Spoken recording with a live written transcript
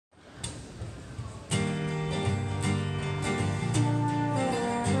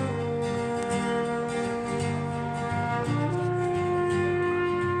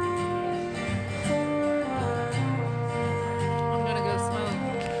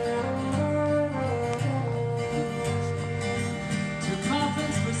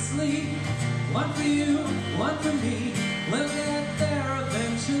one for me. We'll get there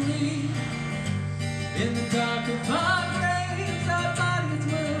eventually. In the dark of our graves, our bodies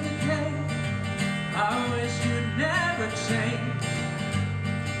will decay. I wish you'd never change.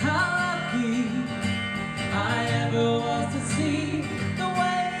 How lucky I ever was to see the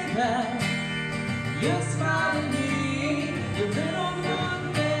way that you smile at me. Your little moon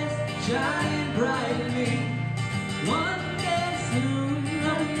face shining bright at me. One day soon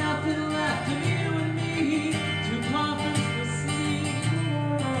there'll be nothing left of you and me. Two coffins for sleep.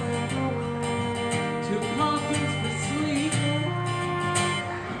 Two coffins for sleep.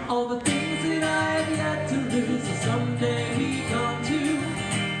 All the things that I have yet to lose will someday be gone too.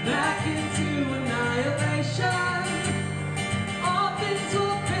 Back into annihilation. All things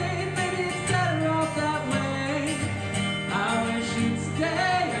will fade, maybe it's better off that way. I wish you'd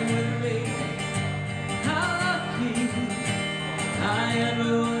stay with me. How lucky I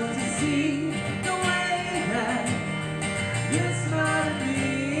ever was to see the way that you smile at me.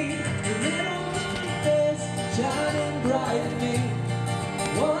 Your little moon face shining bright at me.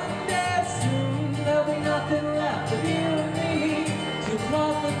 One day soon there'll be nothing left of you and me. Two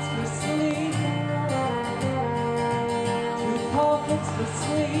coffins for sleep. Two coffins for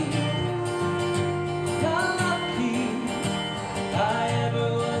sleep. How lucky I ever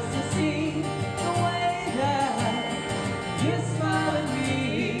was to see the way that you smile at me.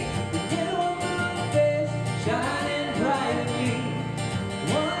 Your little moon face shining bright at me.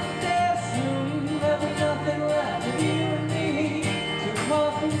 One day soon there'll be nothing left of you and me. Two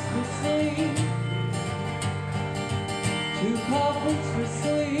coffins for sleep. Two coffins for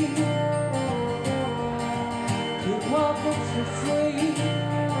sleep. Two coffins for sleep.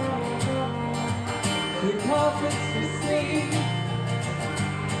 Two coffins for sleep.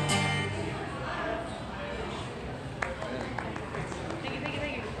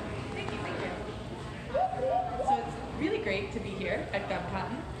 So it's really great to be here at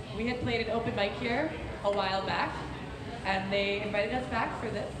Cotton. We had played an open mic here a while back, and they invited us back for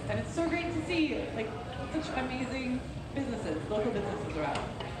this. And it's so great to see like such amazing businesses, local businesses around.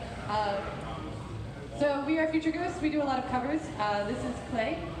 So we are Future Ghosts. We do a lot of covers. This is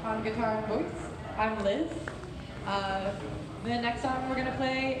Clay on guitar and voice. I'm Liz. The next song we're gonna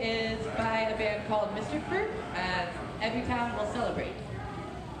play is by a band called Mr. Fruit, and Every Town Will Celebrate.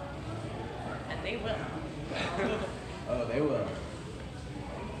 And they will. Oh, they will.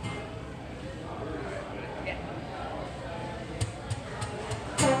 Yeah.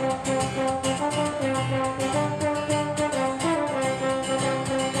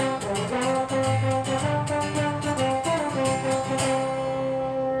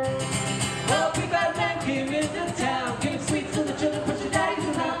 Well, big bad man came into town, giving sweets to the children, push your daddies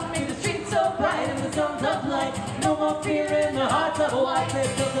around, made the streets so bright and the sun's up light. No more fear in the hearts of a white. They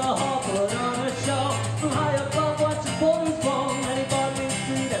built a hall, put on a show. From high above, watch the boulders roll. And he bought Main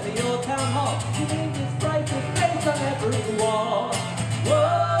Street at the old town hall. He named his priceless face on every wall.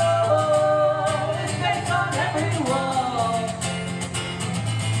 Whoa, his face on every wall.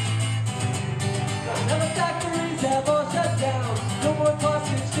 Now the factories have all shut down. No more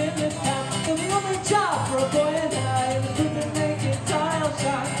costage in this town. So the only job for a boy and I is to make it tile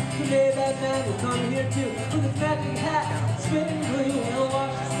shine. Today that man will come here too, with his magic hat, spinning glue. He'll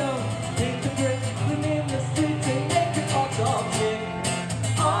wash the stone, take the bricks, rename the streets, and make the clocks all tick.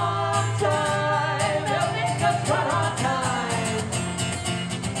 On time, they'll make us run on time.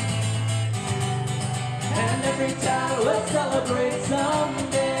 And every town will celebrate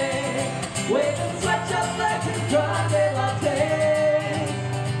someday. Waving sweatshop flags and grande lattes.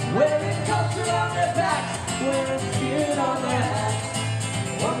 Wearing culture on their backs, wearing spirit on their hats.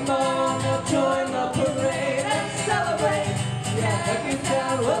 One more they'll join the parade and celebrate. Yeah, every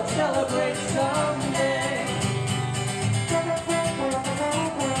town will celebrate someday.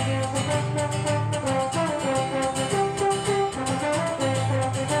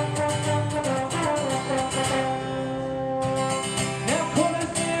 Now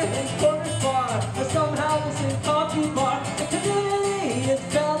corners near and corners far, but somehow the same coffee bar. The community is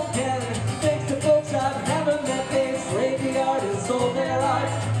felt again, thanks to folks I've never met. They slaved the art and sold their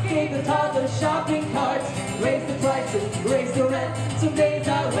arts, gave the toddlers shopping carts, raised the prices, raised the rent. Some days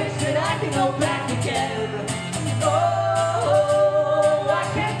I wish that I could go back again. Oh, I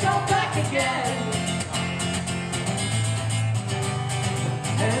can't go back again.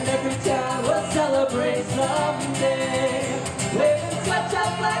 And every town will celebrate someday. Waving sweatshop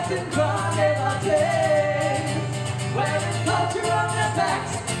flags and grande lattes. Wearing culture on their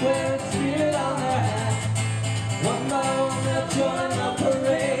backs, wearing spirit on their hats. One by one they'll join the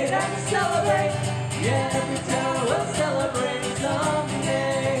parade and celebrate. Yeah, every town will celebrate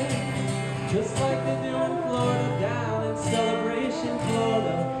someday. Just like they do in Florida.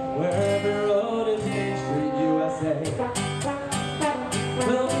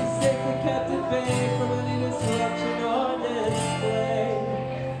 will be safely kept at bay from any disruption or display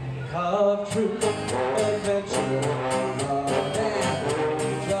of truth, adventure,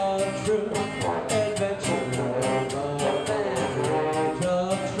 romance of truth, adventure, romance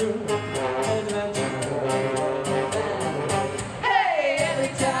of truth, adventure, romance. Hey,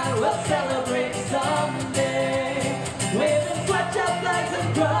 every town will celebrate someday, waving sweatshop flags and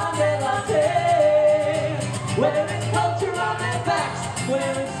grande latte, wearing culture on their backs,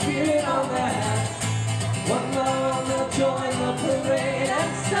 wearing spirit on their hats. One by one they'll join the parade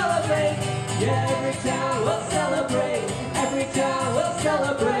and celebrate. Yeah, every town will celebrate. Every town will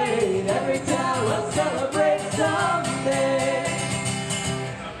celebrate. Every town will celebrate someday.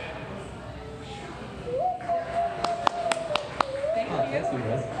 Thank you. Thanks, you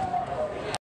guys.